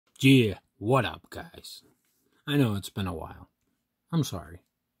Yeah, what up, guys? I know it's been a while. I'm sorry.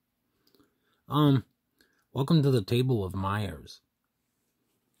 Welcome to the Table of Myers.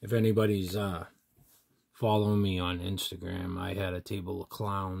 If anybody's following me on Instagram, I had a table of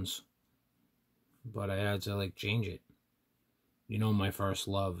clowns, but I had to change it. You know, my first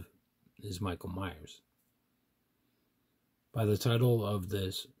love is Michael Myers. By the title of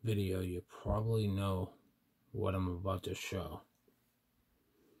this video, you probably know what I'm about to show.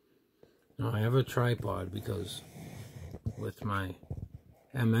 Now, I have a tripod because with my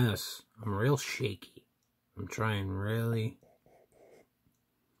MS, I'm real shaky. I'm trying really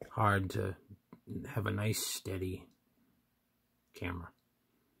hard to have a nice, steady camera.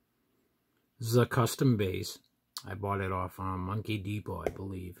 This is a custom base. I bought it off Monkey Depot, I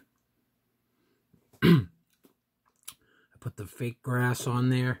believe. I put the fake grass on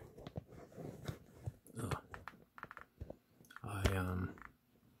there. I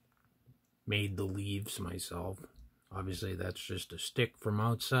made the leaves myself. Obviously, that's just a stick from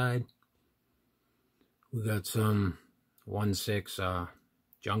outside. We got some 1/6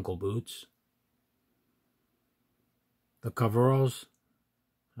 Jungle boots. The coveralls,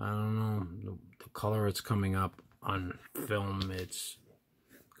 I don't know the color it's coming up on film. It's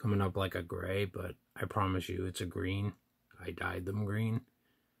coming up like a gray, but I promise you it's a green. I dyed them green.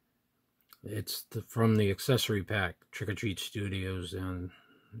 It's from the accessory pack, Trick or Treat Studios, and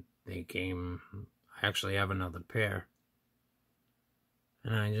they came. I actually have another pair.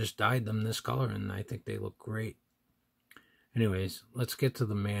 And I just dyed them this color, and I think they look great. Anyways, let's get to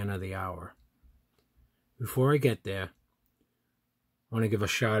the man of the hour. Before I get there, I want to give a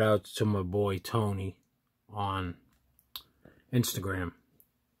shout out to my boy Tony on Instagram.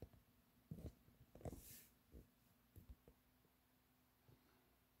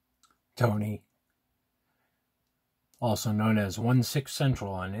 Tony, also known as 1/6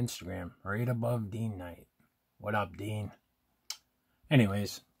 Central on Instagram, right above Dean Knight. What up, Dean?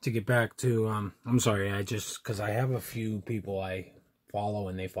 Anyways, to get back to, I'm sorry, because I have a few people I follow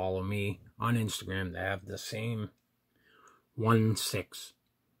and they follow me on Instagram that have the same 1/6.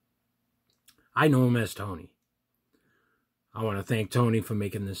 I know him as Tony. I want to thank Tony for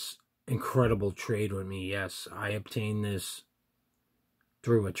making this incredible trade with me. Yes, I obtained this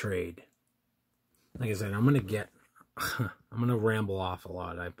through a trade. Like I said, I'm going to ramble off a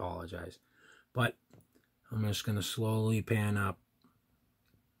lot. I apologize. But I'm just going to slowly pan up.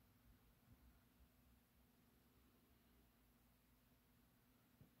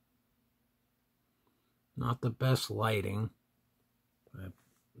 Not the best lighting. I'm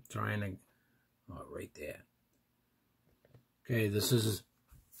trying to... Oh, right there. Okay, this is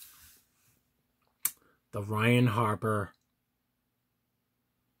the Ryan Harper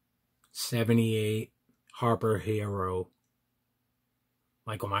 78 Harper Hero.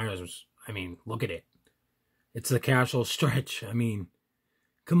 Michael Myers, look at it. It's the casual stretch.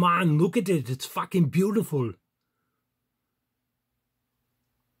 Come on, look at it. It's fucking beautiful.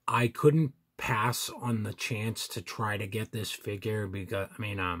 I couldn't pass on the chance to try to get this figure because,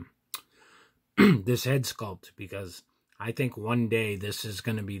 this head sculpt, because I think one day this is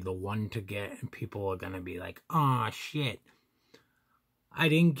going to be the one to get, and people are going to be like, oh, shit. I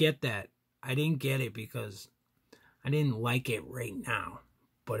didn't get that. I didn't get it because I didn't like it right now.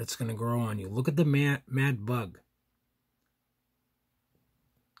 But it's going to grow on you. Look at the Mad Bug.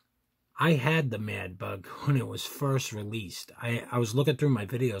 I had the Mad Bug when it was first released. I was looking through my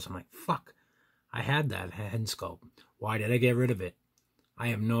videos. I'm like, fuck. I had that head sculpt. Why did I get rid of it? I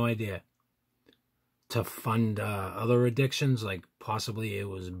have no idea. To fund other addictions, like possibly it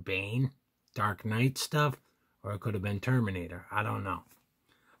was Bane, Dark Knight stuff, or it could have been Terminator. I don't know.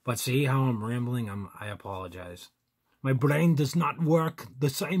 But see how I'm rambling? I apologize. My brain does not work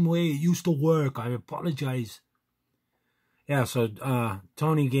the same way it used to work. I apologize. Yeah, so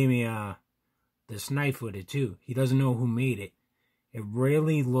Tony gave me this knife with it too. He doesn't know who made it. It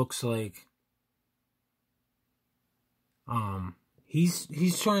really looks like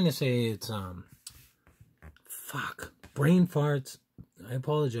he's trying to say it's fuck, brain farts. I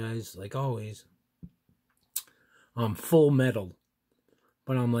apologize, like always. Full Metal.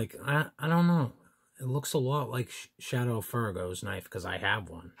 But I'm like, I don't know. It looks a lot like Shadow Fargo's knife, because I have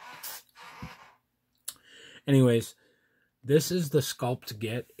one. Anyways, this is the sculpt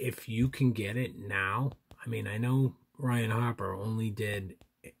get if you can get it now. I know Ryan Harper only did...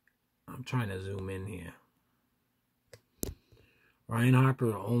 I'm trying to zoom in here. Ryan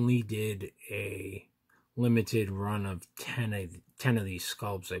Harper only did a limited run of 10 of these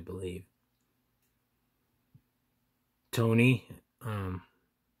sculpts, I believe. Tony,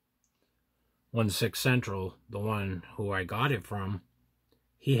 1/6 Central, the one who I got it from,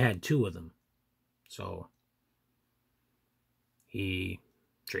 he had 2 of them. So he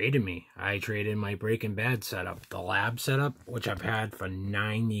traded me. I traded my Breaking Bad setup, the lab setup, which I've had for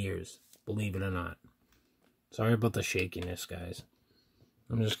 9 years, believe it or not. Sorry about the shakiness, guys.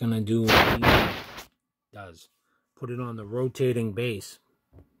 I'm just going to do what he does. Put it on the rotating base.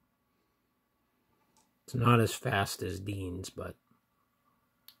 It's not as fast as Dean's, but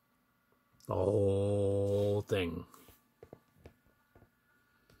the whole thing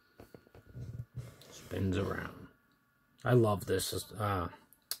spins around. I love this. The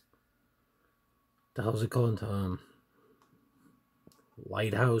hell's it called?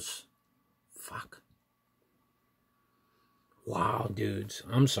 Lighthouse. Fuck. Wow, dudes.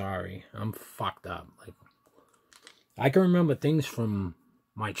 I'm sorry. I'm fucked up. Like, I can remember things from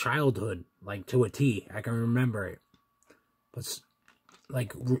my childhood, like, to a T. I can remember it. But,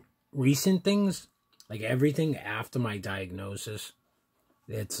 like, recent things, like, everything after my diagnosis,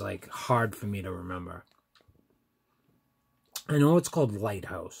 it's, like, hard for me to remember. I know it's called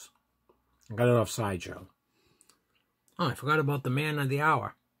Lighthouse. I got it off Sideshow. Oh, I forgot about the man of the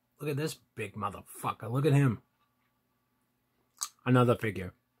hour. Look at this big motherfucker. Look at him. Another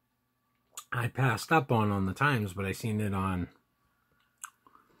figure. I passed up on the Times, but I seen it on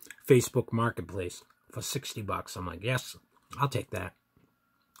Facebook Marketplace for $60. I'm like, yes, I'll take that.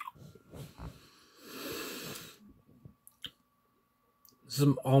 This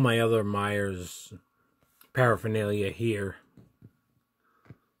is all my other Myers paraphernalia here.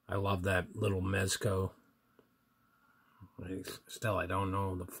 I love that little Mezco. Still, I don't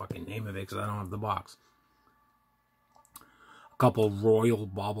know the fucking name of it because I don't have the box. A couple Royal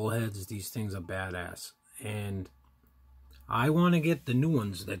bobbleheads. These things are badass. And I want to get the new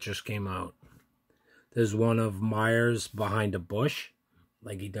ones that just came out. There's one of Myers behind a bush,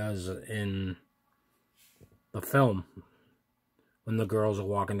 like he does in the film. When the girls are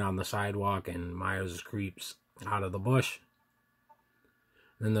walking down the sidewalk and Myers creeps out of the bush.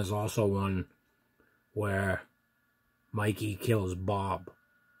 And then there's also one where Mikey kills Bob.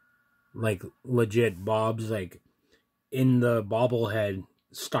 Like, legit, Bob's, like, in the bobblehead,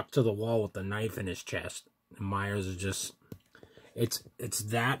 stuck to the wall with a knife in his chest. And Myers is just... It's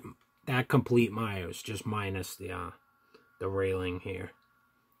that complete Myers, just minus the railing here.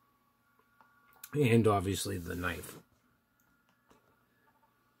 And, obviously, the knife.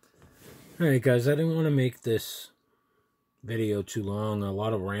 Alright, guys, I didn't want to make this video too long. A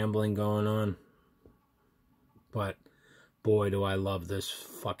lot of rambling going on. But... boy, do I love this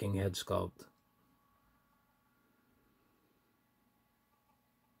fucking head sculpt.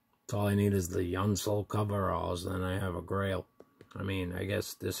 That's all I need is the Yunsel coveralls, then I have a grail. I mean, I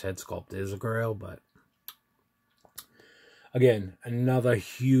guess this head sculpt is a grail, but... again, another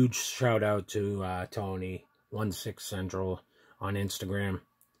huge shout out to Tony, 16Central on Instagram.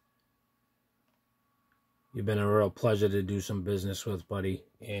 You've been a real pleasure to do some business with, buddy.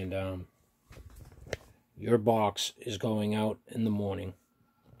 And, your box is going out in the morning.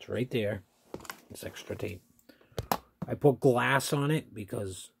 It's right there. It's extra tape. I put glass on it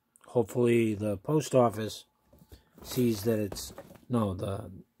because hopefully the post office sees that it's... no,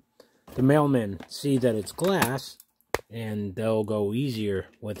 the mailmen see that it's glass and they'll go easier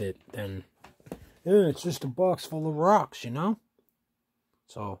with it than... yeah, it's just a box full of rocks, you know?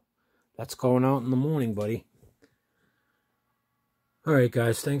 So, that's going out in the morning, buddy. Alright,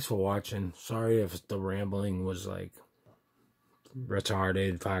 guys, thanks for watching. Sorry if the rambling was, like,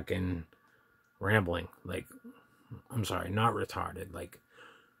 retarded fucking rambling. Like, I'm sorry, not retarded. Like,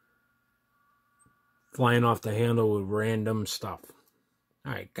 flying off the handle with random stuff.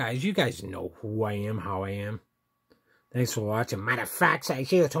 Alright, guys, you guys know who I am, how I am. Thanks for watching. Mudafacks, I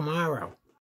see you tomorrow.